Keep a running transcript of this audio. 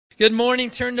Good morning.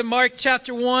 Turn to Mark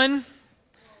chapter 1.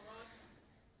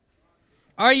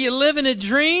 Are you living a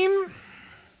dream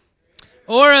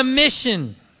or a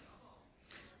mission?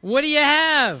 What do you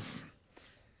have?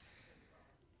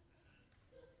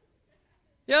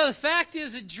 The fact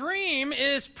is, a dream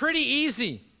is pretty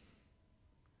easy.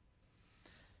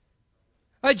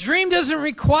 A dream doesn't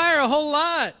require a whole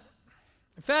lot.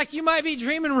 In fact, you might be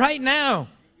dreaming right now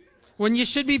when you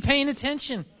should be paying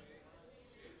attention.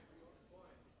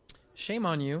 Shame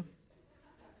on you.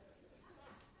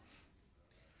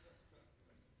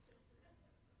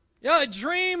 A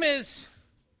dream is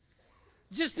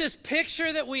just this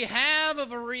picture that we have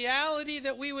of a reality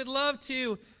that we would love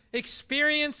to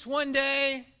experience one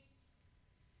day.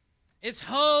 It's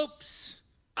hopes,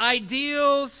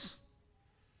 ideals,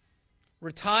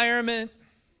 retirement,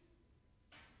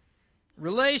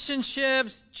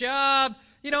 relationships, job,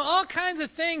 all kinds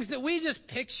of things that we just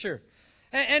picture.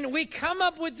 And we come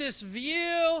up with this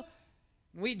view,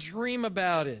 we dream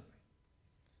about it.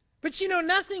 But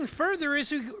nothing further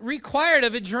is required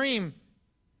of a dream.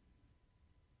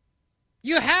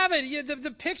 You have it,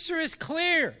 the picture is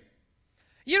clear.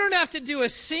 You don't have to do a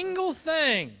single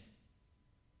thing,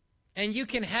 and you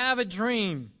can have a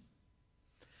dream.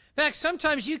 In fact,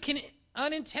 sometimes you can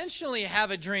unintentionally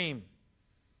have a dream.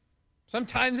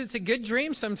 Sometimes it's a good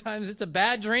dream, sometimes it's a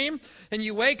bad dream, and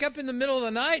you wake up in the middle of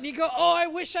the night and you go, "Oh, I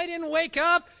wish I didn't wake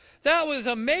up. That was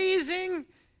amazing."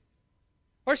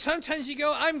 Or sometimes you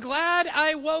go, "I'm glad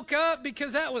I woke up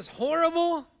because that was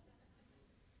horrible."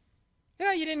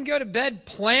 You didn't go to bed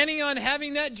planning on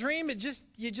having that dream.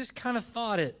 You just kind of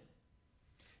thought it.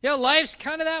 Life's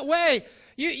kind of that way.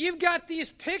 You've got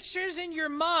these pictures in your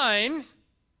mind,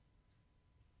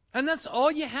 and that's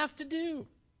all you have to do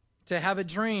to have a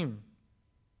dream.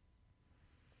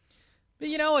 But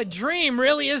a dream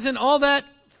really isn't all that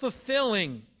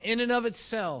fulfilling in and of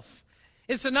itself.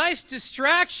 It's a nice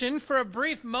distraction for a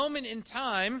brief moment in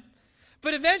time,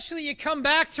 but eventually you come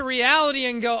back to reality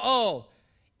and go, "Oh,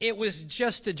 it was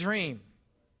just a dream.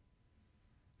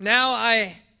 Now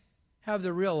I have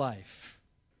the real life."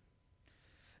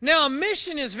 Now, a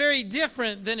mission is very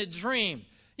different than a dream.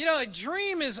 A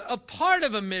dream is a part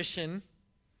of a mission,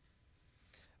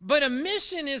 but a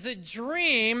mission is a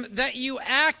dream that you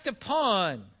act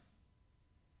upon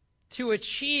to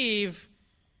achieve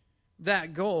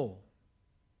that goal.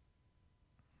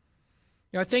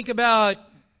 Think about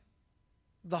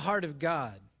the heart of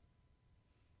God.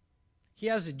 He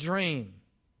has a dream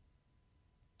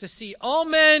to see all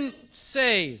men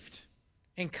saved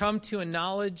and come to a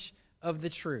knowledge of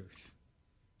the truth.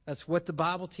 That's what the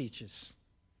Bible teaches.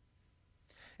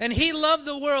 And He loved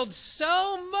the world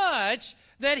so much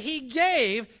that He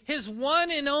gave His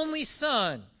one and only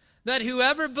Son, that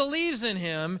whoever believes in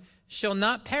Him shall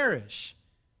not perish,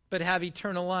 but have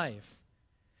eternal life.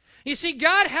 You see,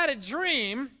 God had a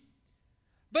dream,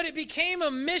 but it became a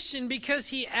mission because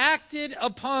He acted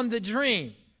upon the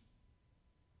dream.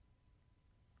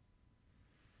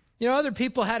 Other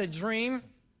people had a dream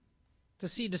to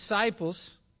see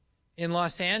disciples in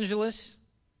Los Angeles,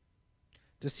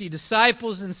 to see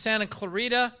disciples in Santa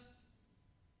Clarita,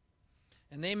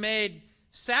 and they made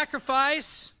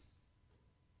sacrifice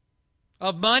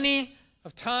of money,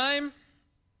 of time.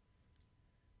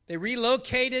 They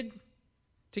relocated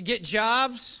to get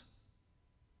jobs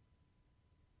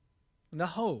in the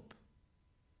hope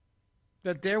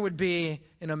that there would be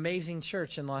an amazing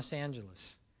church in Los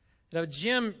Angeles.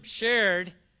 Jim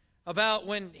shared about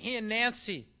when he and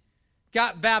Nancy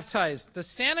got baptized. The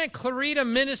Santa Clarita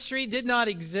ministry did not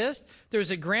exist.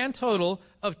 There's a grand total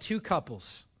of 2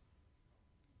 couples.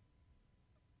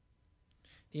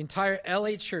 The entire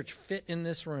LA church fit in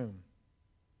this room.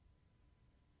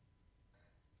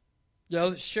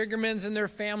 The Sugarmans and their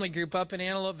family group up in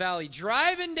Antelope Valley,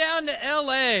 driving down to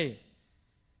LA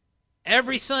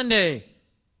every Sunday,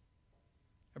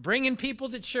 bringing people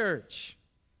to church.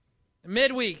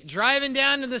 Midweek, driving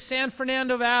down to the San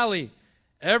Fernando Valley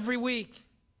every week,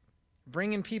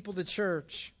 bringing people to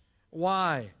church.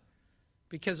 Why?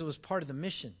 Because it was part of the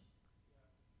mission.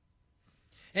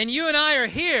 And you and I are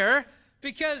here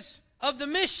because of the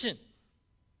mission.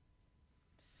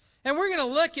 And we're going to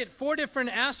look at 4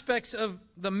 different aspects of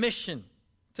the mission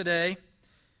today.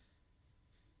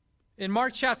 In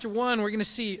Mark chapter 1, we're going to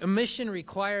see a mission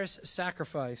requires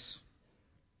sacrifice.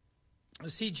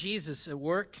 We'll see Jesus at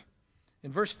work.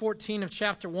 In verse 14 of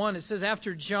chapter 1, it says,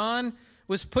 "After John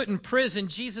was put in prison,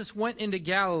 Jesus went into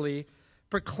Galilee,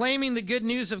 proclaiming the good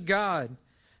news of God.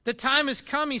 The time has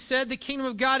come," He said, "the kingdom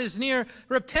of God is near.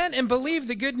 Repent and believe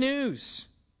the good news."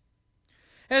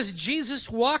 As Jesus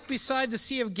walked beside the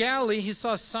Sea of Galilee, He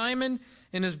saw Simon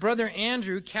and his brother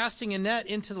Andrew casting a net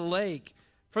into the lake,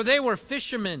 for they were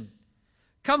fishermen.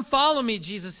 "Come follow me,"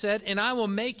 Jesus said, "and I will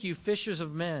make you fishers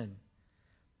of men."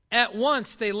 At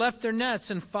once they left their nets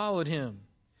and followed him.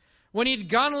 When he had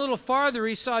gone a little farther,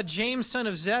 he saw James, son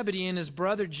of Zebedee, and his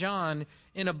brother John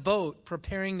in a boat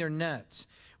preparing their nets.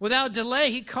 Without delay,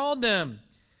 he called them,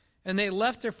 and they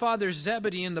left their father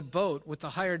Zebedee in the boat with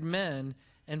the hired men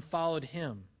and followed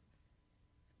him.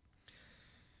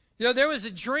 You know, there was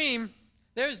a dream.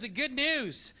 There's the good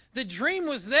news. The dream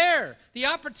was there. The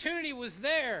opportunity was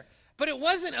there. But it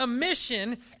wasn't a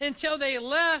mission until they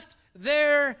left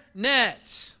their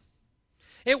nets.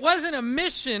 It wasn't a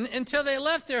mission until they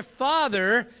left their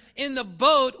father in the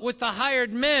boat with the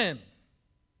hired men.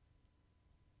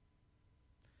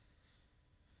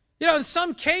 You know, in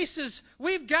some cases,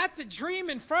 we've got the dream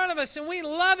in front of us and we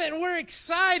love it and we're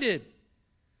excited.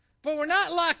 But we're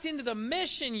not locked into the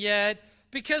mission yet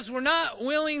because we're not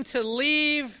willing to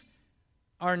leave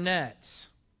our nets.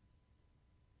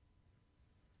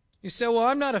 You say, well,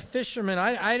 I'm not a fisherman.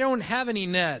 I don't have any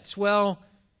nets. Well,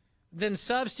 then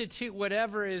substitute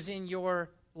whatever is in your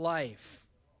life.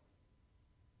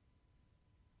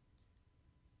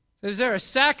 Is there a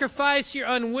sacrifice you're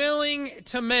unwilling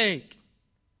to make?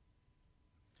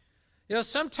 You know,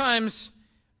 sometimes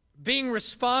being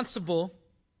responsible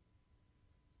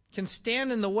can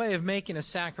stand in the way of making a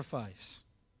sacrifice.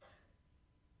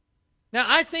 Now,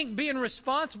 I think being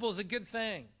responsible is a good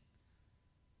thing.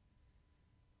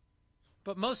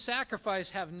 But most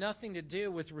sacrifices have nothing to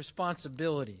do with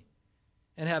responsibility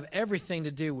and have everything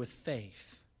to do with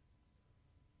faith.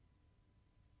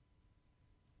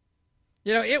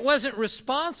 You know, it wasn't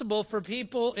responsible for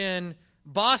people in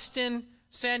Boston,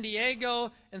 San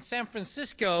Diego, and San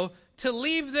Francisco to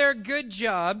leave their good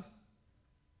job,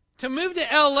 to move to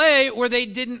LA where they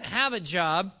didn't have a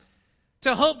job,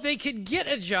 to hope they could get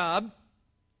a job,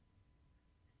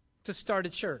 to start a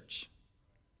church.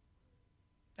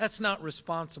 That's not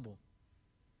responsible.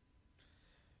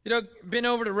 You know, been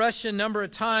over to Russia a number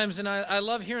of times, and I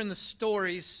love hearing the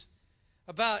stories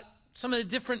about some of the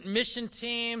different mission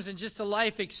teams and just the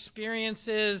life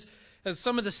experiences and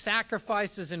some of the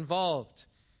sacrifices involved.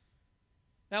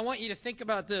 Now, I want you to think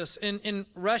about this. In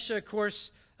Russia, of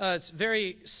course, it's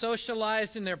very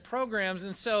socialized in their programs,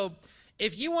 and so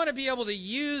if you want to be able to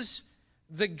use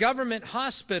the government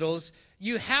hospitals,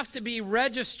 you have to be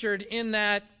registered in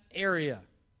that area.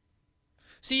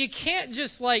 So you can't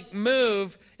just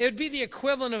move. It would be the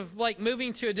equivalent of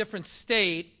moving to a different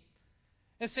state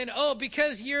and saying, oh,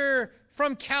 because you're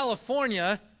from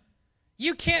California,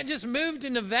 you can't just move to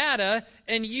Nevada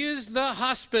and use the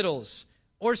hospitals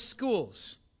or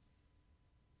schools.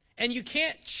 And you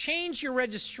can't change your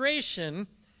registration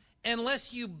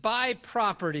unless you buy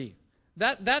property.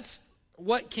 That's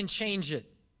what can change it.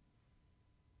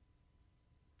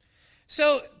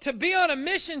 So to be on a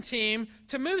mission team,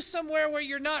 to move somewhere where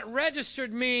you're not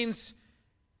registered means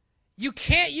you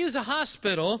can't use a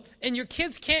hospital and your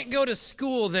kids can't go to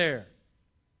school there.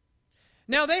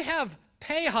 Now, they have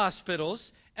pay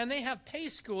hospitals and they have pay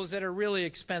schools that are really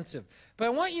expensive. But I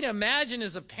want you to imagine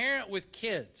as a parent with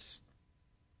kids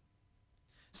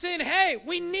saying, hey,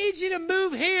 we need you to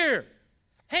move here.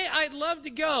 Hey, I'd love to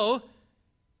go.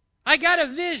 I got a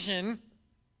vision.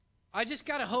 I just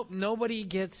got to hope nobody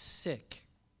gets sick.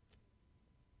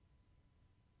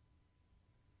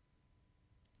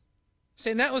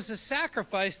 Saying that was the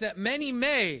sacrifice that many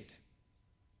made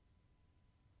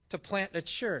to plant a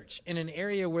church in an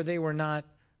area where they were not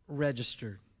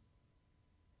registered.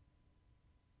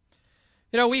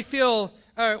 You know, we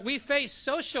face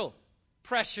social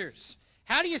pressures.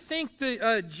 How do you think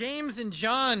James and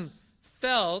John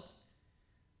felt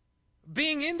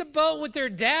being in the boat with their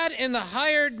dad and the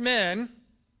hired men,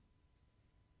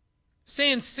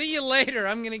 saying, see you later,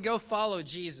 I'm going to go follow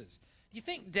Jesus? Do you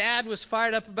think Dad was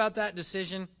fired up about that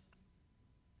decision?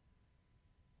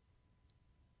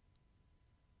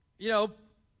 You know,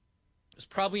 was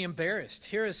probably embarrassed.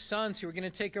 Here his sons who were going to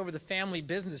take over the family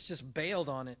business just bailed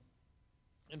on it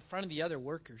in front of the other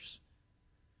workers.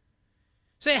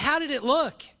 Say, how did it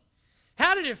look?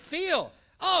 How did it feel?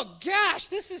 Oh, gosh,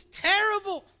 this is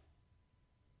terrible.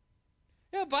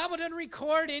 You know, the Bible doesn't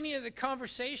record any of the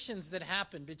conversations that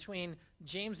happened between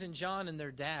James and John and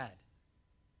their dad.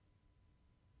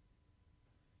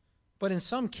 But in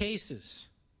some cases,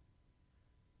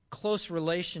 close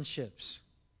relationships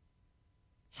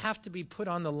have to be put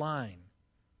on the line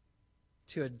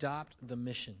to adopt the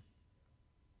mission.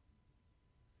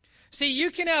 See,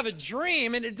 you can have a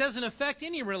dream and it doesn't affect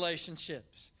any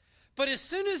relationships. But as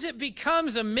soon as it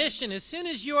becomes a mission, as soon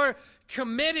as you're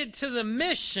committed to the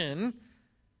mission,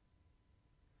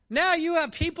 Now you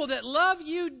have people that love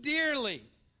you dearly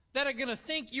that are going to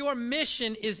think your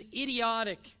mission is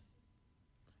idiotic.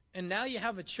 And now you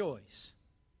have a choice.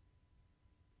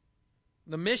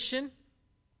 The mission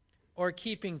or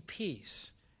keeping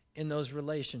peace in those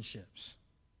relationships.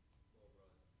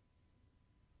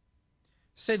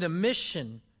 Say the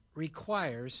mission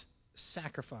requires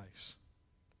sacrifice.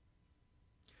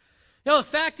 You know, the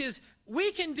fact is,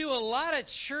 we can do a lot of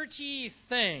churchy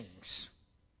things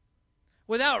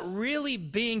without really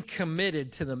being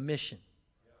committed to the mission.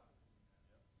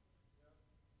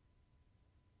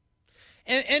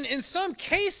 And in some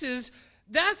cases,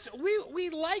 we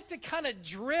like to kind of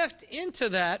drift into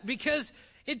that because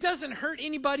it doesn't hurt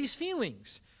anybody's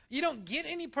feelings. You don't get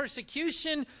any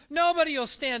persecution. Nobody will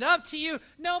stand up to you.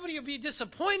 Nobody will be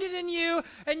disappointed in you.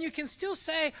 And you can still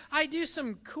say, I do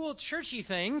some cool churchy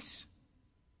things,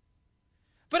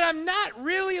 but I'm not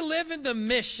really living the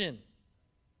mission.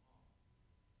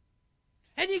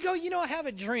 And you go, I have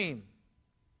a dream.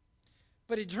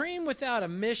 But a dream without a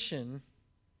mission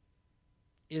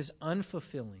is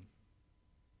unfulfilling.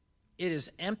 It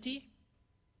is empty,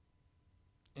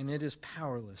 and it is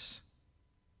powerless.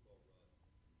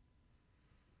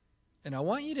 And I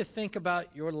want you to think about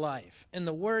your life and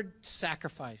the word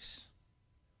sacrifice.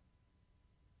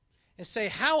 And say,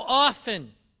 how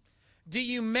often do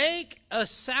you make a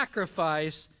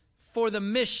sacrifice for the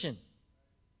mission?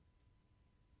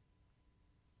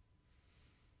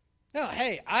 No,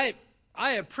 hey,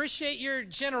 I appreciate your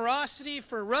generosity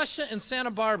for Russia and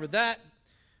Santa Barbara.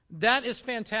 That is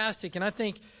fantastic. And I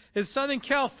think in Southern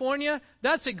California,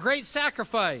 that's a great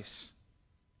sacrifice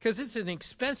because it's an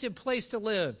expensive place to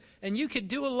live. And you could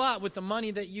do a lot with the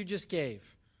money that you just gave.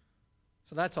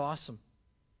 So that's awesome.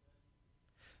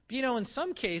 But in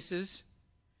some cases,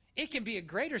 it can be a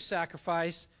greater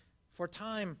sacrifice for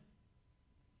time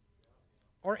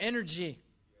or energy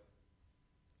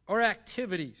or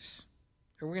activities.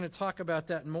 And we're going to talk about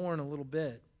that more in a little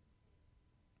bit.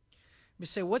 We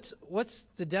say, what's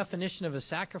the definition of a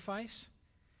sacrifice?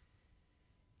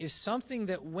 Is something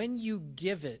that when you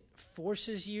give it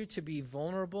forces you to be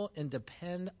vulnerable and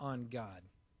depend on God.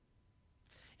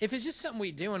 If it's just something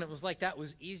we do and it was like that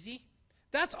was easy,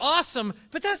 that's awesome,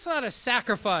 but that's not a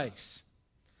sacrifice.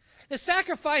 The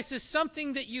sacrifice is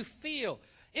something that you feel.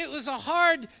 It was a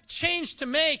hard change to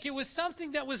make. It was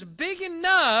something that was big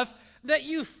enough that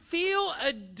you feel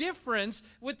a difference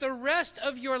with the rest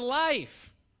of your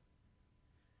life.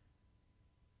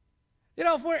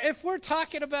 If we're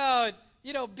talking about,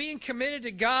 being committed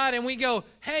to God and we go,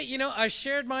 hey, I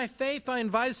shared my faith. I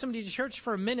invited somebody to church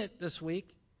for a minute this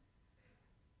week.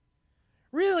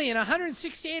 Really, in a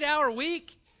 168-hour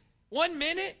week, 1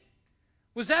 minute?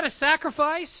 Was that a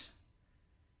sacrifice?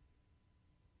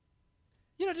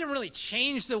 It didn't really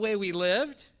change the way we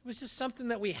lived. It was just something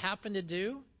that we happened to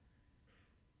do.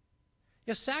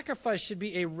 Sacrifice should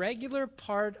be a regular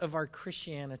part of our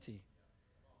Christianity.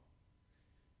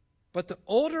 But the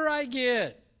older I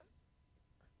get,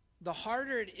 the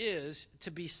harder it is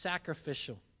to be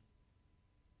sacrificial.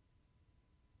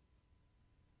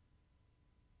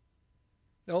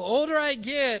 The older I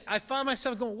get, I find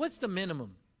myself going, what's the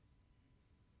minimum?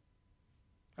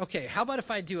 Okay, how about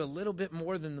if I do a little bit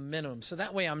more than the minimum? So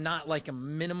that way I'm not like a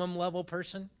minimum level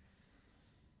person.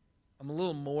 I'm a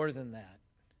little more than that.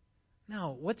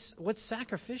 No, what's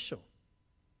sacrificial?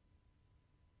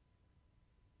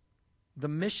 The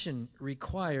mission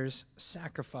requires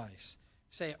sacrifice.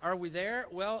 Say, are we there?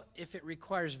 Well, if it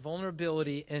requires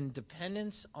vulnerability and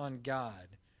dependence on God,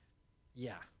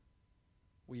 yeah,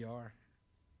 we are.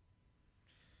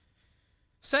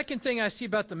 Second thing I see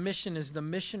about the mission is the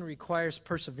mission requires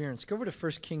perseverance. Go over to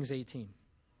 1 Kings 18.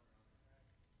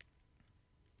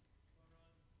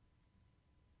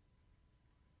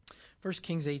 1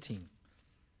 Kings 18.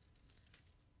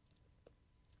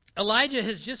 Elijah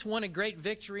has just won a great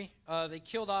victory. They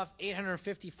killed off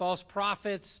 850 false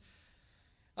prophets.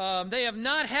 They have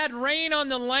not had rain on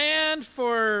the land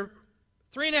for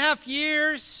 3.5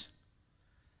 years.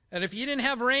 And if you didn't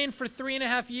have rain for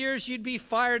 3.5 years, you'd be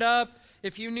fired up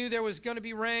if you knew there was going to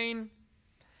be rain.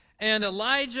 And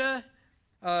Elijah,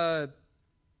 where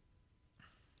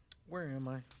am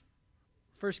I?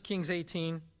 1 Kings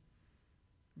 18,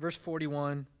 verse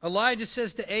 41. Elijah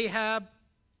says to Ahab,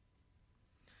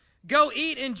 "Go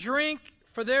eat and drink,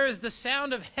 for there is the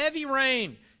sound of heavy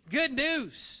rain." Good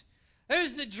news.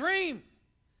 There's the dream.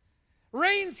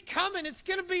 Rain's coming. It's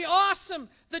going to be awesome.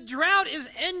 The drought is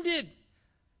ended.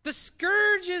 The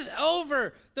scourge is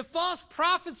over. The false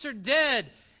prophets are dead.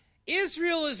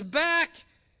 Israel is back,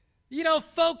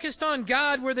 focused on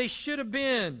God where they should have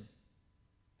been.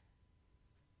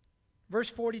 Verse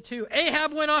 42,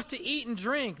 Ahab went off to eat and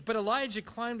drink, but Elijah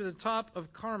climbed to the top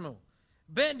of Carmel,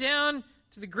 bent down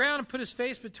to the ground and put his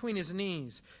face between his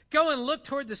knees. Go and look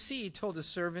toward the sea, he told his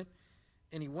servant.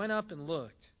 And he went up and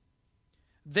looked.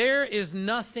 There is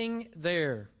nothing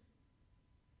there.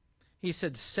 He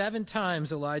said 7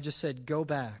 times, Elijah said, go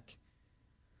back.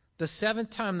 The 7th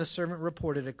time the servant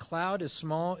reported, a cloud as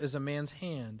small as a man's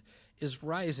hand is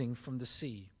rising from the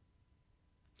sea.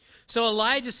 So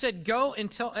Elijah said, go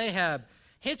and tell Ahab,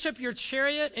 hitch up your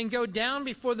chariot and go down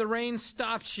before the rain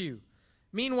stops you.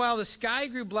 Meanwhile, the sky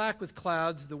grew black with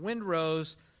clouds, the wind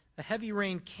rose, a heavy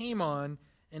rain came on,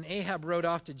 and Ahab rode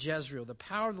off to Jezreel. The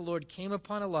power of the Lord came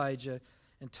upon Elijah,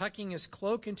 and tucking his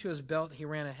cloak into his belt, he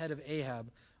ran ahead of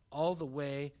Ahab all the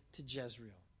way to Jezreel.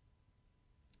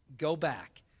 Go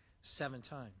back 7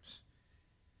 times.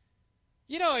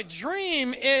 You know, a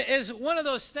dream is one of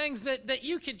those things that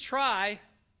you could try.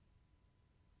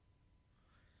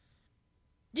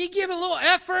 You give a little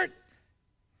effort,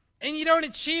 and you don't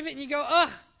achieve it, and you go,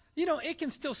 it can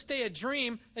still stay a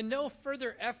dream, and no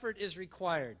further effort is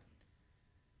required.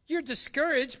 You're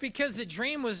discouraged because the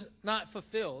dream was not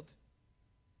fulfilled,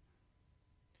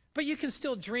 but you can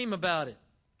still dream about it.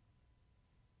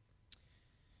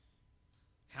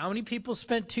 How many people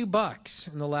spent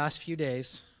 $2 in the last few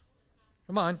days?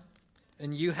 Come on.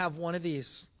 And you have one of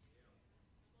these.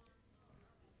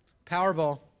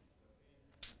 Powerball.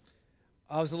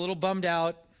 I was a little bummed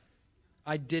out.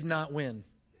 I did not win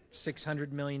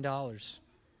 $600 million.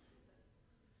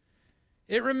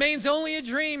 It remains only a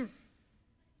dream.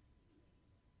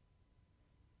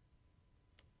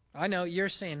 I know you're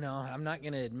saying, no, I'm not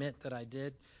going to admit that I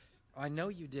did. I know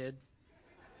you did.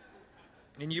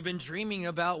 And you've been dreaming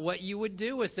about what you would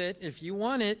do with it if you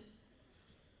won it.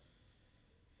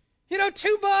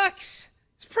 $2.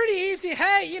 It's pretty easy.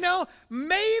 Hey,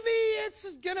 maybe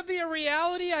it's going to be a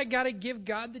reality. I got to give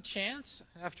God the chance.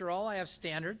 After all, I have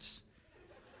standards.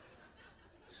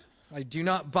 I do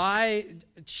not buy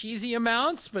cheesy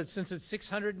amounts, but since it's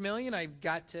 $600 million, I've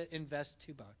got to invest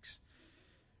 $2.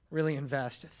 Really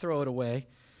invest. Throw it away.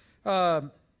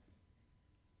 But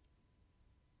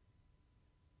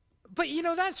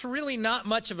that's really not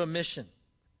much of a mission.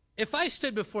 If I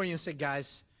stood before you and said,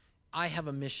 guys, I have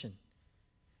a mission.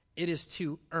 It is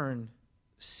to earn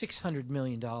 $600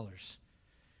 million.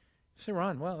 Say,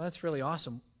 Ron, well, that's really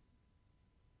awesome.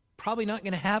 Probably not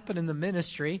going to happen in the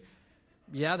ministry.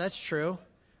 Yeah, that's true.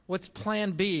 What's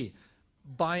plan B?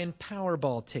 Buying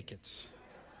Powerball tickets.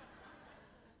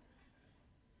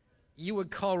 You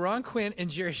would call Ron Quinn and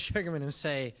Jerry Sugarman and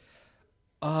say,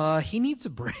 he needs a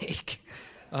break.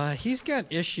 He's got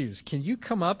issues. Can you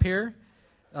come up here?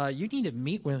 You need to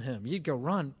meet with him. You'd go,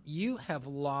 Ron, you have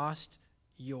lost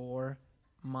your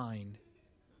mind.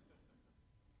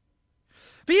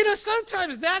 But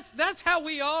sometimes that's how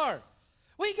we are.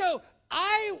 We go,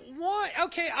 I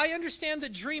understand the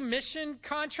dream mission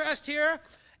contrast here,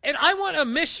 and I want a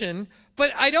mission,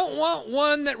 but I don't want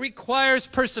one that requires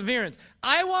perseverance.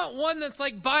 I want one that's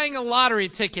like buying a lottery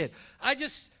ticket. I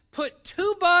just put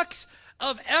 $2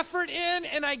 of effort in,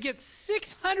 and I get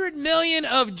 600 million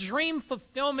of dream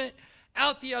fulfillment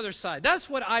out the other side. That's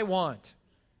what I want.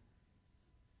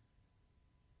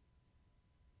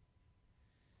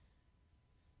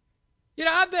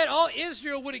 I bet all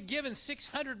Israel would have given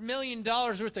 $600 million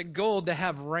worth of gold to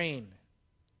have rain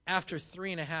after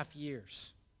 3.5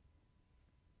 years.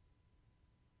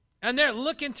 And they're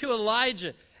looking to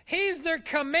Elijah. He's their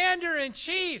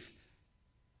commander-in-chief.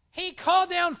 He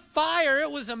called down fire. It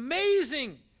was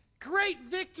amazing. Great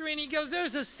victory. And he goes,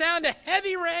 there's a sound of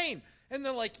heavy rain. And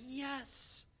they're like,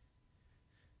 yes.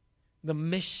 The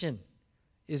mission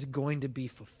is going to be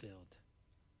fulfilled.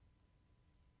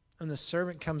 And the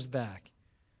servant comes back.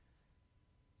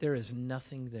 There is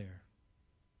nothing there.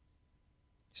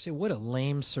 You say, what a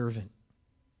lame servant.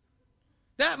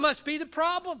 That must be the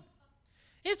problem.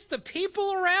 It's the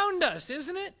people around us,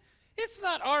 isn't it? It's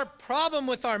not our problem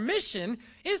with our mission.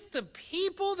 It's the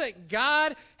people that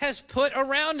God has put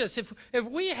around us. If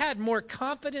we had more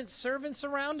competent servants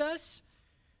around us,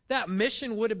 that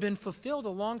mission would have been fulfilled a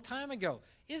long time ago.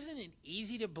 Isn't it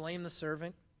easy to blame the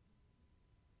servant?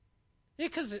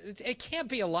 Because it can't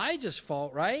be Elijah's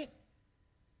fault, right?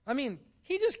 I mean,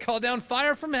 he just called down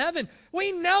fire from heaven.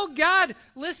 We know God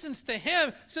listens to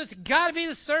him, so it's got to be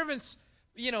the servant's,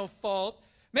 fault.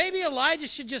 Maybe Elijah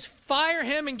should just fire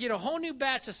him and get a whole new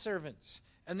batch of servants,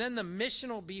 and then the mission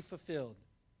will be fulfilled.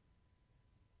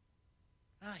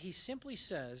 He simply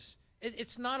says,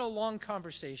 it's not a long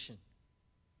conversation.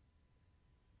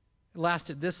 It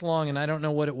lasted this long, and I don't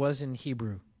know what it was in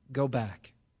Hebrew. Go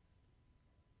back.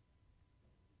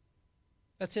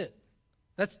 That's it.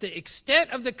 That's the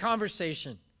extent of the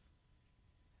conversation.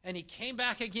 And he came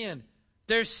back again.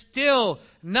 There's still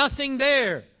nothing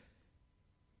there.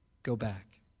 Go back.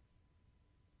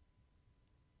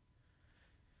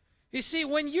 You see,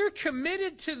 when you're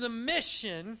committed to the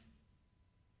mission,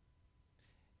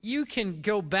 you can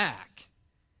go back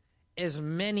as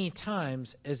many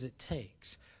times as it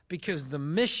takes, because the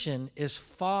mission is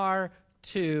far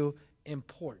too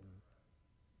important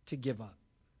to give up.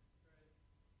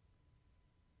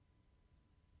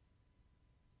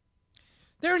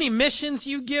 There any missions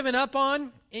you've given up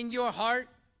on in your heart?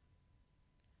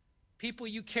 People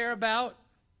you care about?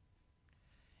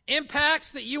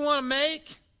 Impacts that you want to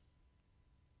make?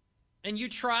 And you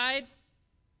tried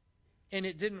and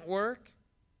it didn't work?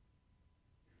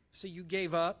 So you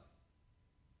gave up?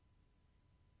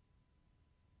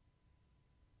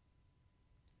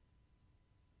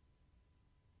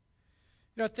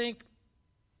 I think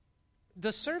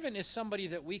the servant is somebody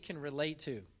that we can relate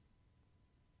to.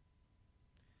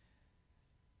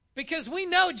 Because we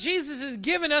know Jesus has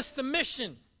given us the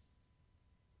mission.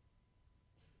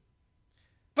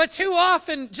 But too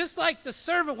often, just like the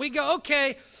servant, we go,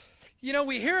 okay,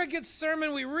 we hear a good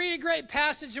sermon, we read a great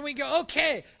passage, and we go,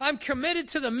 okay, I'm committed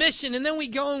to the mission. And then we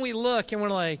go and we look, and we're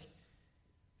like,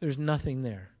 there's nothing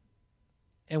there.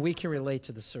 And we can relate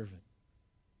to the servant.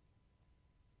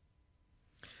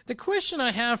 The question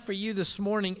I have for you this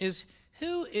morning is,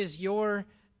 who is your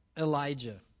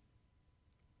Elijah?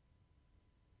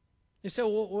 You say,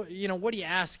 well, what are you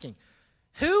asking?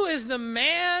 Who is the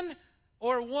man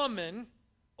or woman,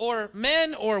 or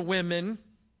men or women,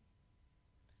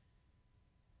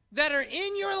 that are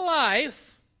in your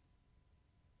life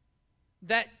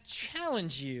that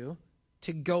challenge you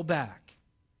to go back?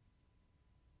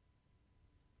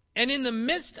 And in the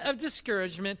midst of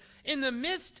discouragement, in the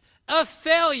midst of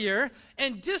failure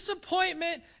and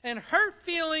disappointment and hurt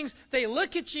feelings, they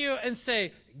look at you and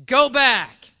say, go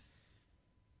back.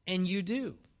 And you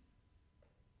do.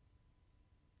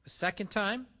 A second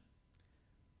time,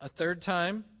 a third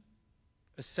time,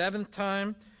 a seventh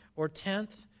time, or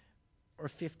 10th, or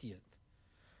 50th.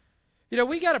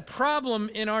 We got a problem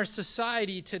in our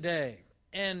society today,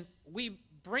 and we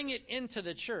bring it into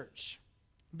the church.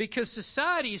 Because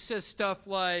society says stuff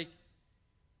like,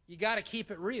 you got to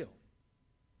keep it real.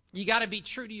 You got to be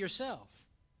true to yourself.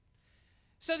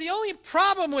 So the only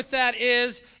problem with that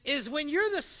is when you're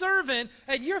the servant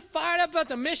and you're fired up about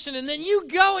the mission, and then you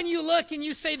go and you look and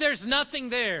you say there's nothing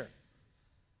there.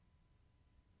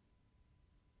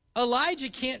 Elijah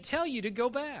can't tell you to go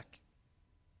back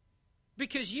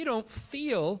because you don't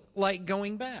feel like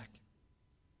going back.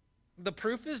 The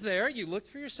proof is there. You look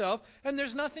for yourself, and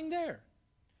there's nothing there.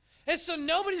 And so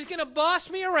nobody's going to boss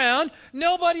me around.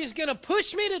 Nobody's going to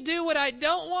push me to do what I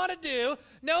don't want to do.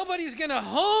 Nobody's going to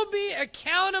hold me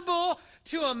accountable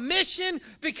to a mission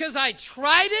because I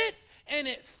tried it and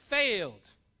it failed.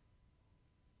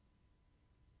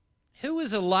 Who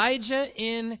is Elijah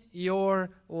in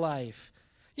your life?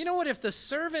 You know what? If the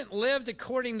servant lived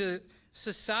according to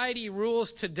society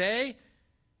rules today,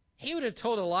 he would have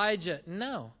told Elijah,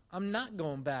 no, I'm not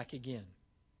going back again.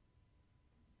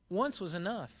 Once was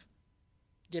enough.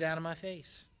 Get out of my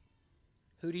face.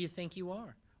 Who do you think you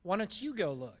are? Why don't you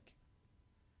go look?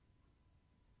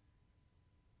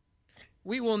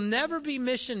 We will never be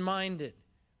mission-minded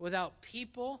without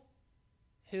people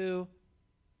who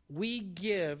we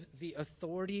give the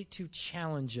authority to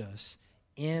challenge us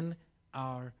in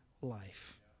our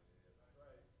life.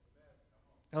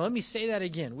 Now let me say that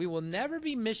again. We will never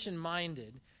be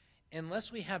mission-minded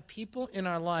unless we have people in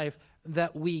our life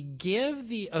that we give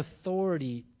the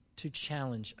authority to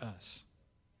challenge us.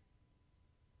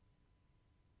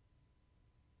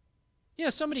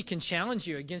 Somebody can challenge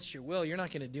you against your will. You're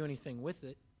not going to do anything with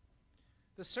it.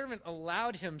 The servant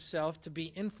allowed himself to be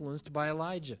influenced by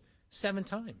Elijah 7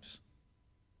 times.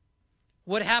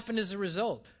 What happened as a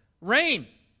result? Rain.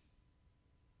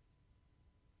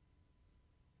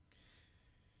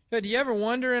 But do you ever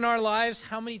wonder in our lives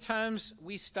how many times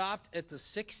we stopped at the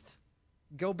 6th?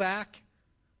 Go back.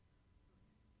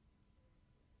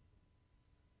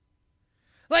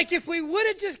 Like if we would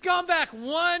have just gone back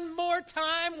one more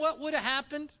time, what would have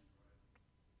happened?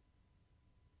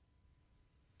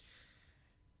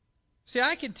 See,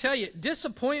 I can tell you,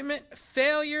 disappointment,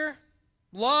 failure,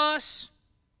 loss,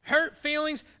 hurt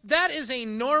feelings, that is a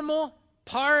normal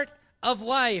part of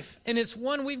life, and it's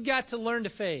one we've got to learn to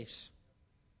face.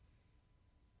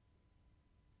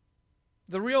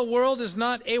 The real world is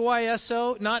not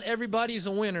AYSO. Not everybody's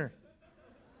a winner.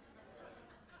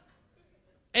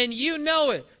 And you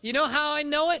know it. You know how I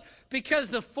know it? Because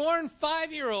the 4- and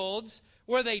 5-year-olds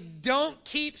where they don't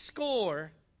keep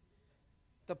score,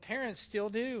 the parents still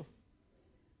do.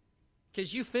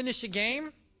 Because you finish a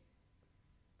game.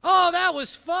 Oh, that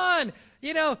was fun.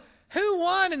 You know, who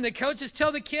won? And the coaches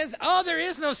tell the kids, oh, there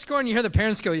is no score. And you hear the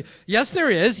parents go, yes, there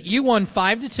is. You won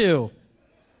 5-2.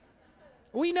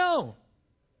 We know.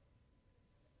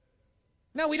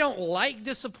 No, we don't like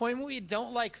disappointment. We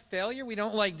don't like failure. We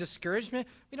don't like discouragement.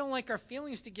 We don't like our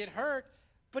feelings to get hurt.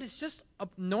 But it's just a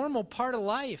normal part of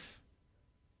life.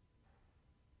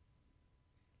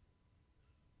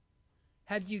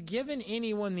 Have you given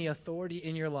anyone the authority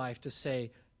in your life to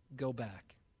say, go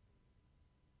back?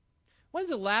 When's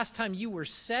the last time you were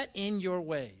set in your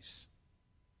ways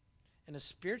and a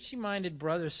spiritually minded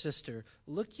brother or sister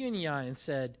looked you in the eye and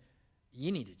said,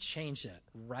 you need to change that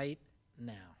right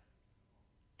now?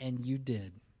 And you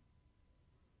did.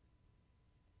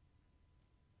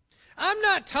 I'm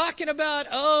not talking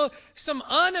about, some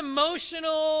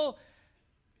unemotional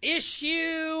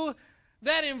issue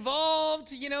that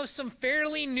involved, some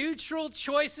fairly neutral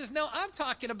choices. No, I'm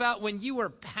talking about when you were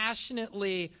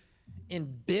passionately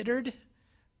embittered,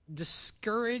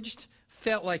 discouraged,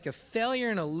 felt like a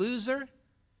failure and a loser,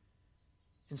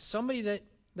 and somebody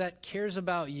that cares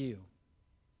about you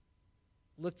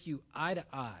looked you eye to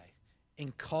eye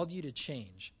and called you to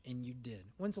change, and you did.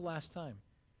 When's the last time?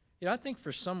 I think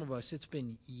for some of us, it's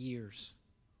been years.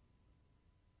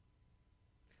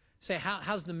 Say,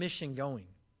 how's the mission going?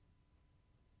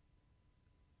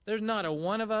 There's not a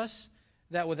one of us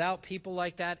that without people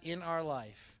like that in our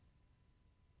life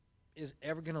is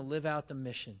ever going to live out the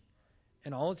mission.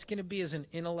 And all it's going to be is an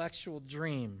intellectual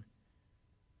dream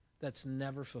that's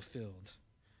never fulfilled.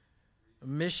 A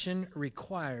mission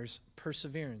requires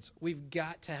perseverance. We've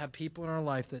got to have people in our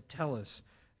life that tell us,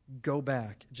 go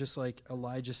back, just like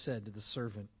Elijah said to the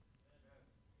servant.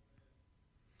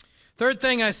 Third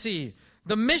thing I see,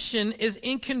 the mission is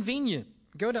inconvenient.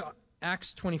 Go to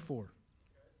Acts 24.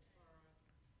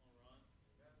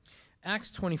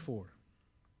 Acts 24.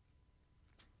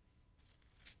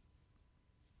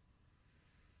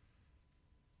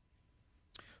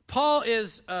 Paul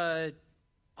is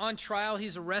on trial.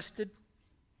 He's arrested,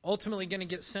 ultimately going to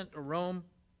get sent to Rome.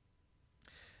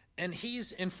 And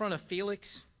he's in front of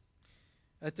Felix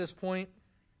at this point,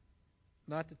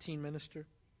 not the teen minister.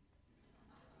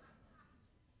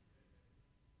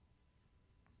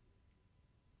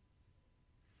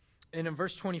 And in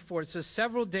verse 24, it says,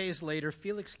 several days later,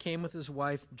 Felix came with his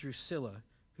wife Drusilla,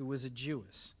 who was a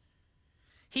Jewess.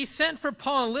 He sent for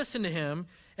Paul and listened to him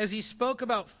as he spoke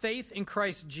about faith in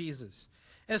Christ Jesus.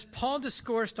 As Paul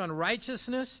discoursed on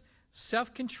righteousness,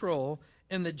 self-control,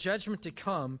 and the judgment to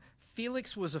come,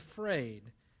 Felix was afraid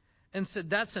and said,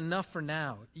 that's enough for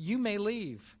now. You may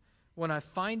leave. When I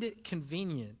find it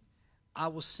convenient, I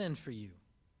will send for you.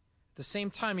 At the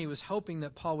same time, he was hoping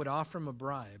that Paul would offer him a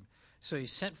bribe. So he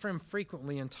sent for him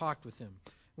frequently and talked with him.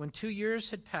 When 2 years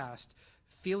had passed,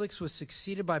 Felix was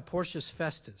succeeded by Porcius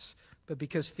Festus. But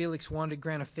because Felix wanted to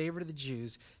grant a favor to the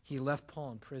Jews, he left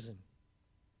Paul in prison.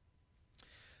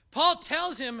 Paul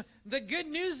tells him the good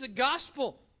news, the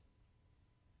gospel.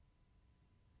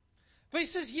 But he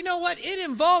says, you know what? It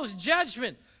involves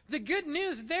judgment. The good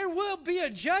news, there will be a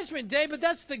judgment day, but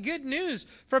that's the good news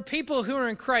for people who are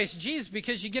in Christ Jesus,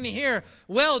 because you're going to hear,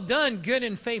 well done, good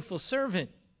and faithful servant.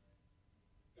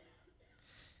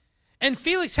 And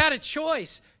Felix had a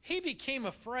choice. He became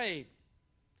afraid.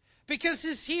 Because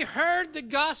as he heard the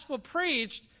gospel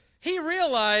preached, he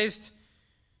realized,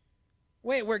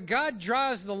 wait, where God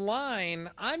draws the line,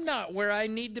 I'm not where I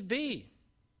need to be.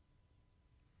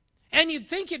 And you'd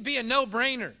think it'd be a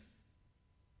no-brainer.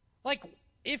 Like,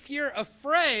 if you're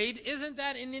afraid, isn't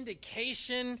that an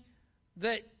indication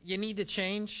that you need to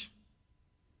change?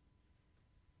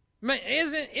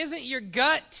 Isn't your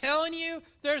gut telling you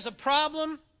there's a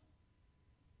problem?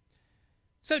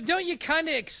 So don't you kind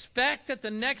of expect that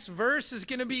the next verse is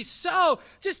going to be, so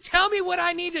just tell me what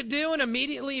I need to do, and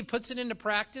immediately he puts it into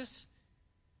practice?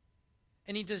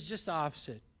 And he does just the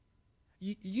opposite.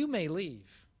 You may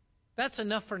leave. That's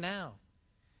enough for now.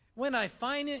 When I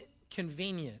find it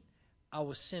convenient, I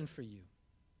will send for you.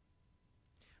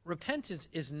 Repentance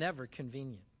is never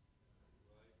convenient.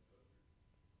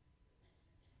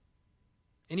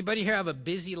 Anybody here have a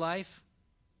busy life?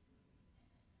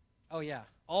 Oh yeah,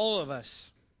 all of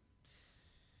us.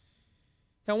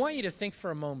 Now I want you to think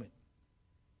for a moment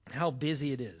how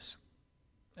busy it is.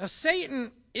 Now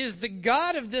Satan is the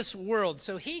god of this world,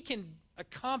 so he can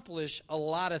accomplish a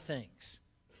lot of things.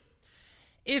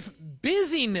 If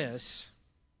busyness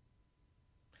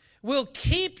will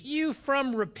keep you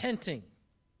from repenting,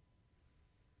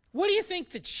 what do you think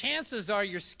the chances are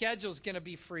your schedule is going to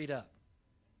be freed up?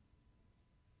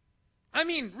 I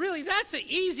mean, really, that's an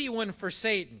easy one for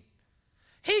Satan.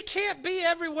 He can't be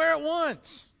everywhere at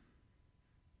once.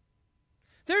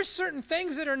 There's certain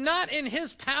things that are not in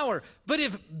his power, but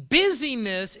if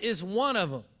busyness is one of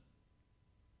them,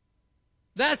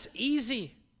 that's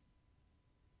easy.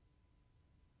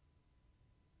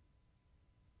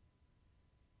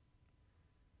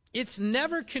 It's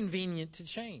never convenient to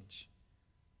change.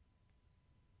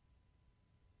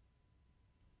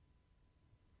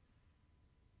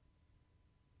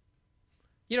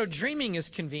 You know, dreaming is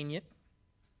convenient.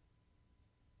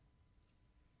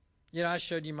 You know, I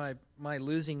showed you my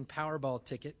losing Powerball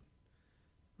ticket.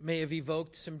 May have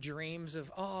evoked some dreams of,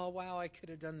 oh, wow, I could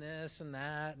have done this and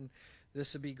that, and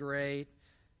this would be great.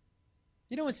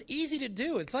 You know, it's easy to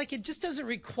do. It's like it just doesn't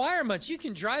require much. You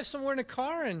can drive somewhere in a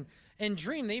car and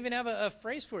dream. They even have a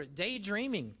phrase for it,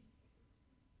 daydreaming.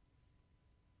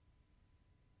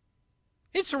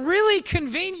 It's really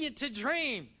convenient to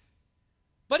dream,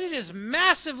 but it is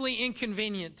massively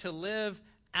inconvenient to live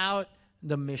out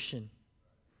the mission.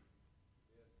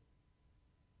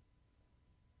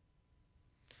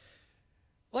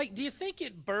 Like, do you think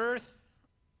at birth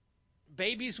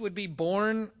babies would be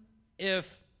born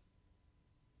if,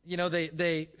 you know,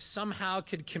 they somehow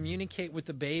could communicate with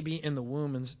the baby in the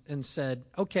womb and said,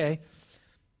 okay,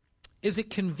 is it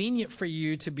convenient for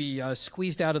you to be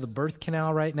squeezed out of the birth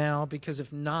canal right now? Because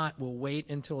if not, we'll wait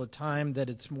until a time that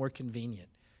it's more convenient.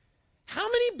 How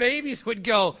many babies would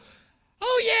go,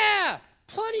 oh yeah,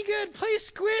 plenty good, please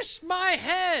squish my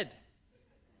head?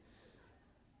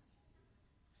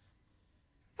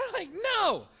 I'm like,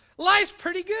 no, life's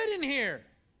pretty good in here.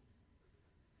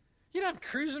 You know, I'm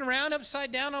cruising around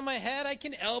upside down on my head. I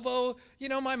can elbow, you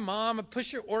know, my mom and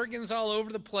push her organs all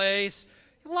over the place.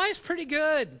 Life's pretty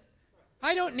good.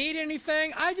 I don't need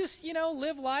anything. I just, you know,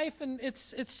 live life, and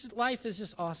it's life is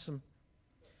just awesome.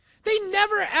 They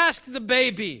never asked the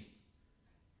baby.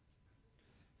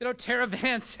 You know, Tara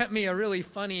Van sent me a really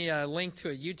funny link to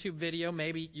a YouTube video.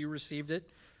 Maybe you received it.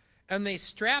 And they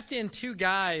strapped in two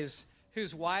guys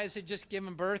whose wives had just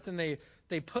given birth, and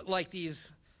they put like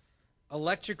these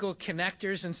electrical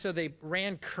connectors, and so they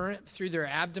ran current through their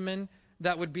abdomen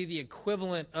that would be the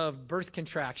equivalent of birth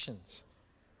contractions.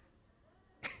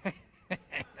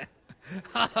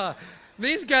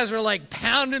 These guys were like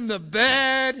pounding the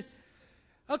bed.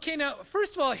 Okay, now,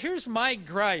 first of all, here's my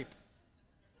gripe.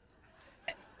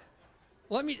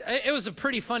 It was a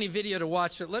pretty funny video to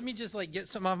watch, but let me just like get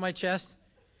something off my chest.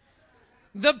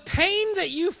 The pain that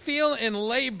you feel in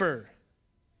labor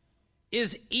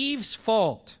is Eve's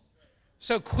fault.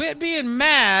 So quit being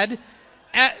mad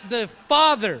at the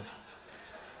father.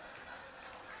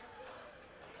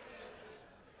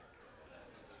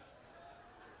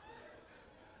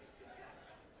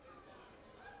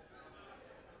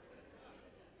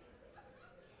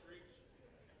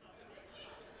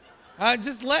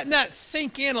 Just letting that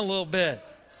sink in a little bit.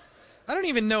 I don't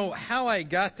even know how I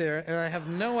got there, and I have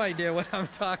no idea what I'm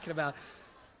talking about.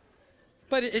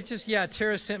 But it just, yeah,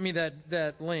 Tara sent me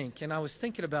that link, and I was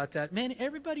thinking about that. Man,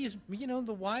 everybody's, you know,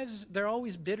 the wives, they're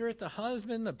always bitter at the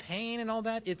husband, the pain and all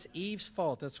that. It's Eve's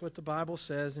fault. That's what the Bible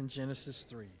says in Genesis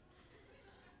 3.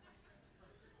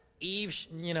 Eve,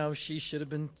 you know, she should have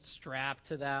been strapped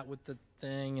to that with the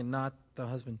thing and not the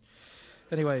husband.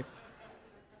 Anyway.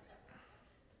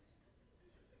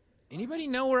 Anybody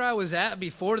know where I was at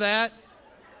before that?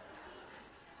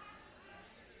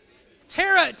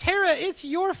 Tara, it's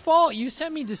your fault. You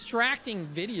sent me distracting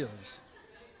videos.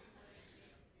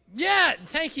 Yeah,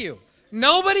 thank you.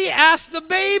 Nobody asked the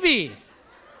baby.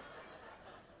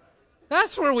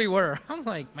 That's where we were. I'm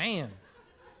like, man,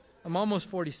 I'm almost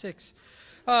 46.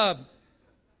 Nobody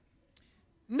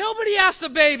asked the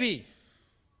baby.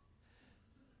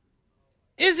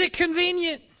 Is it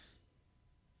convenient?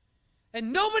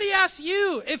 And nobody asks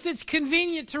you if it's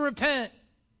convenient to repent.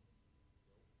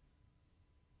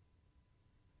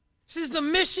 It says the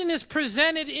mission is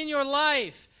presented in your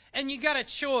life, and you got a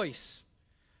choice.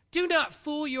 Do not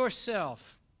fool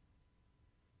yourself.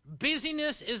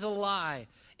 Busyness is a lie.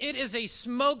 It is a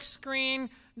smokescreen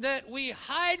that we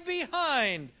hide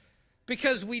behind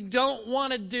because we don't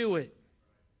want to do it.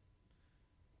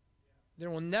 There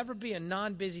will never be a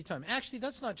non-busy time. Actually,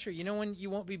 that's not true. You know when you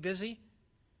won't be busy?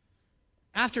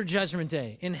 After Judgment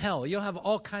Day, in hell, you'll have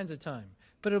all kinds of time,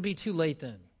 but it'll be too late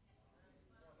then.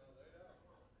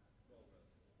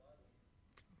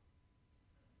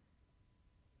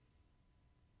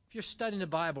 If you're studying the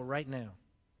Bible right now,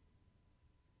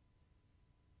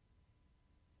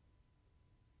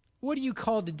 what are you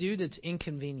called to do that's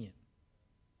inconvenient?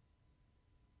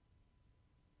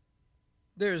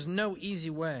 There is no easy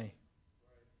way.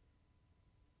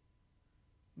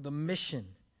 the mission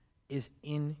is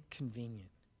inconvenient.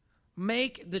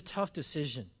 Make the tough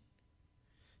decision.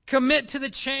 Commit to the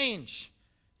change.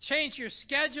 Change your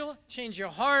schedule, change your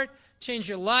heart, change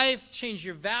your life, change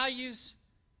your values.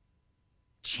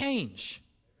 Change.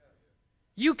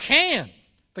 You can.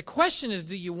 The question is,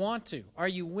 do you want to? Are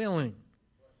you willing?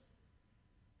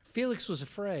 Felix was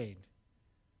afraid.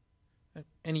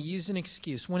 And he used an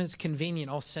excuse. When it's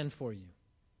convenient, I'll send for you.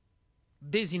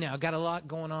 Busy now, got a lot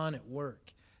going on at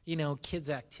work. You know, kids'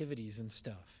 activities and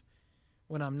stuff.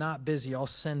 When I'm not busy, I'll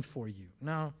send for you.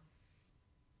 No,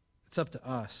 it's up to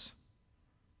us.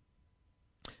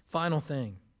 Final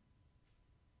thing.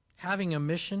 Having a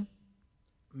mission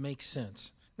makes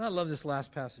sense. And I love this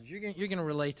last passage. You're going to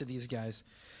relate to these guys.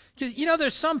 Because, you know,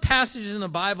 there's some passages in the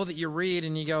Bible that you read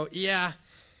and you go, yeah,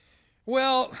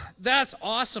 well, that's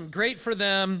awesome. Great for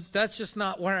them. That's just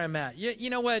not where I'm at. You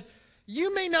know what?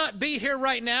 You may not be here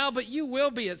right now, but you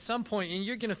will be at some point, and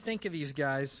you're going to think of these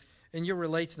guys, and you'll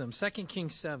relate to them. 2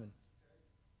 Kings 7.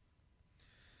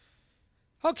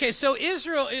 Okay, so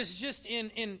Israel is just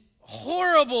in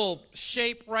horrible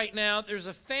shape right now. There's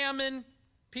a famine.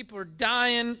 People are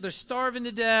dying. They're starving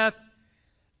to death.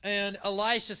 And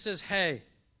Elisha says, hey,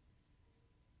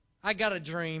 I got a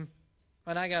dream,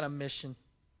 and I got a mission.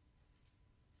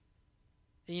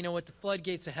 And you know what? The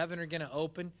floodgates of heaven are going to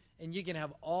open, and you're going to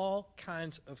have all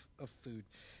kinds of food.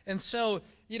 And so,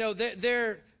 you know,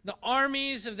 the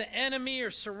armies of the enemy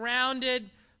are surrounded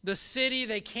the city.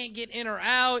 They can't get in or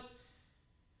out.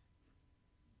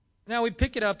 Now we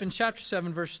pick it up in chapter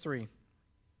 7, verse 3.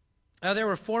 Now there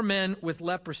were 4 men with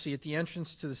leprosy at the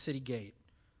entrance to the city gate.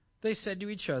 They said to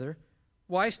each other,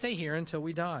 why stay here until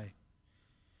we die?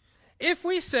 If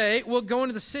we say, we'll go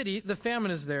into the city, the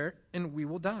famine is there, and we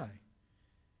will die.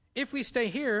 If we stay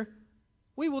here,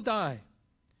 we will die.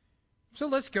 So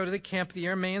let's go to the camp of the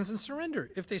Arameans and surrender.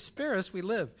 If they spare us, we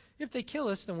live. If they kill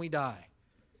us, then we die.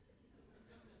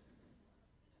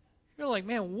 You're like,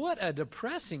 man, what a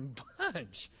depressing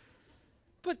bunch.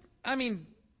 But, I mean,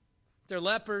 they're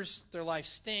lepers. Their life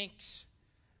stinks.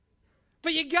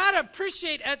 But you got to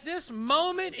appreciate at this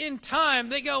moment in time,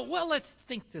 they go, well, let's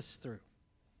think this through.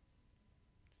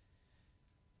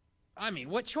 I mean,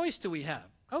 what choice do we have?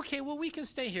 Okay, well, we can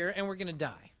stay here and we're going to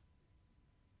die.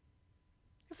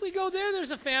 If we go there,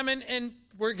 there's a famine and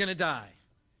we're going to die.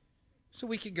 So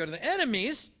we could go to the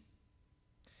enemies.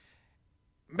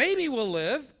 Maybe we'll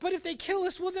live, but if they kill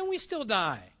us, well, then we still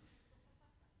die.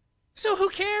 So who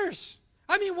cares?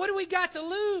 I mean, what do we got to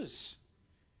lose?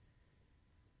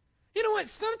 You know what?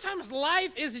 Sometimes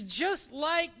life is just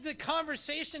like the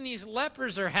conversation these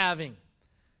lepers are having.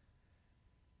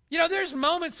 You know, there's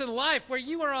moments in life where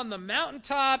you are on the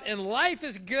mountaintop and life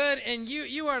is good and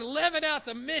you are living out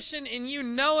the mission and you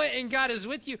know it and God is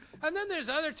with you. And then there's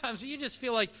other times where you just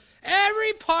feel like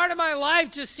every part of my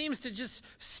life just seems to just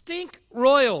stink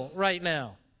royal right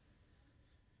now.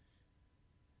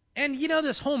 And you know,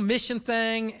 this whole mission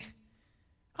thing,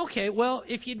 okay, well,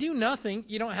 if you do nothing,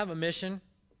 you don't have a mission,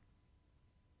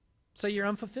 so you're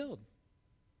unfulfilled.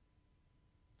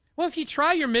 Well, if you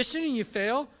try your mission and you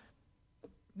fail,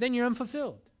 then you're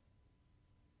unfulfilled.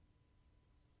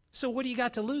 So what do you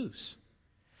got to lose?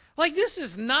 Like, this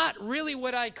is not really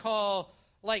what I call,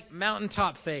 like,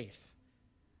 mountaintop faith.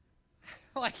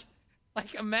 like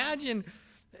imagine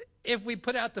if we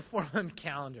put out the 4-month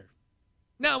calendar.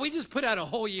 No, we just put out a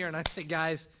whole year, and I say,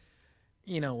 guys,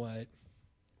 you know what?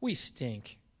 We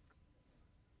stink.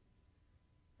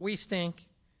 We stink.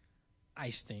 I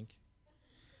stink.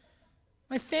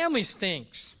 My family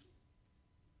stinks.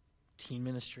 Teen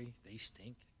ministry, they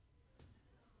stink.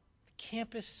 The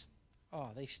campus,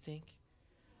 oh, they stink.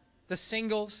 The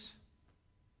singles,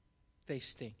 they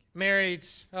stink.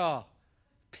 Marrieds, oh,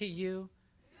 PU,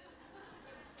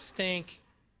 stink.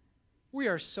 We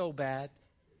are so bad.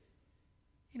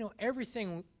 You know,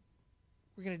 everything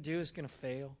we're going to do is going to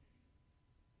fail.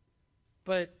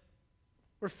 But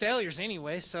we're failures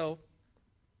anyway, so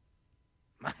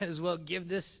might as well give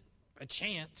this a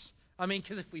chance. I mean,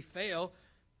 because if we fail,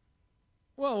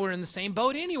 well, we're in the same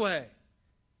boat anyway.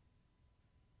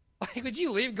 Like, would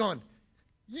you leave going,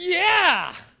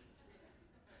 yeah!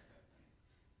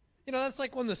 You know, that's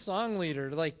like when the song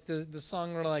leader, like the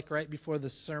song like right before the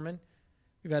sermon,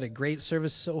 we've had a great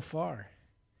service so far.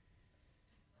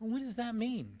 Well, what does that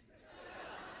mean?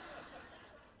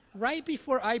 Right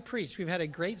before I preach, we've had a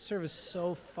great service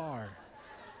so far.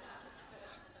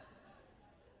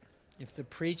 If the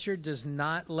preacher does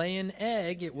not lay an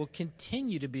egg, it will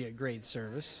continue to be a great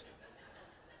service.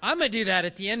 I'm going to do that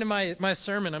at the end of my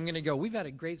sermon. I'm going to go, we've had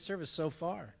a great service so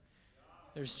far.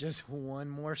 There's just one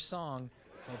more song.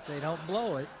 Hope they don't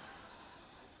blow it.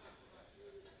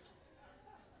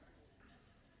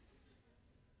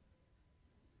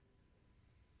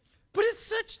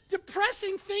 such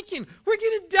depressing thinking. We're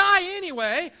going to die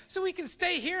anyway, so we can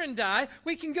stay here and die.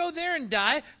 We can go there and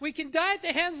die. We can die at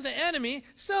the hands of the enemy.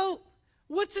 So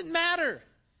what's it matter?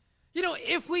 You know,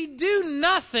 if we do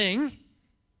nothing,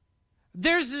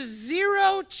 there's a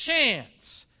 0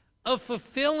 chance of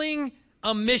fulfilling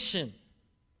a mission.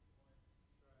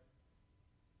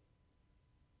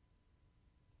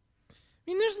 I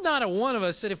mean, there's not a one of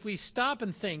us that if we stop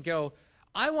and think, go,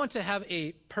 I want to have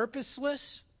a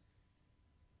purposeless,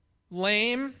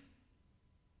 lame,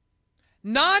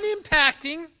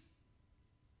 non-impacting,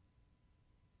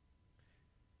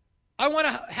 I want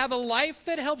to have a life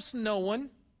that helps no one.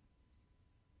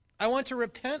 I want to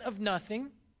repent of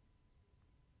nothing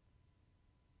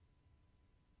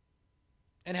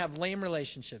and have lame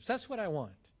relationships. That's what I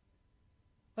want.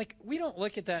 Like, we don't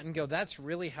look at that and go, that's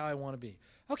really how I want to be.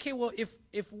 Okay, well,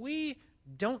 if we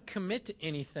don't commit to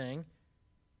anything,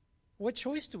 what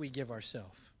choice do we give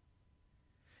ourselves?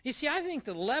 You see, I think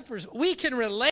the lepers, we can relate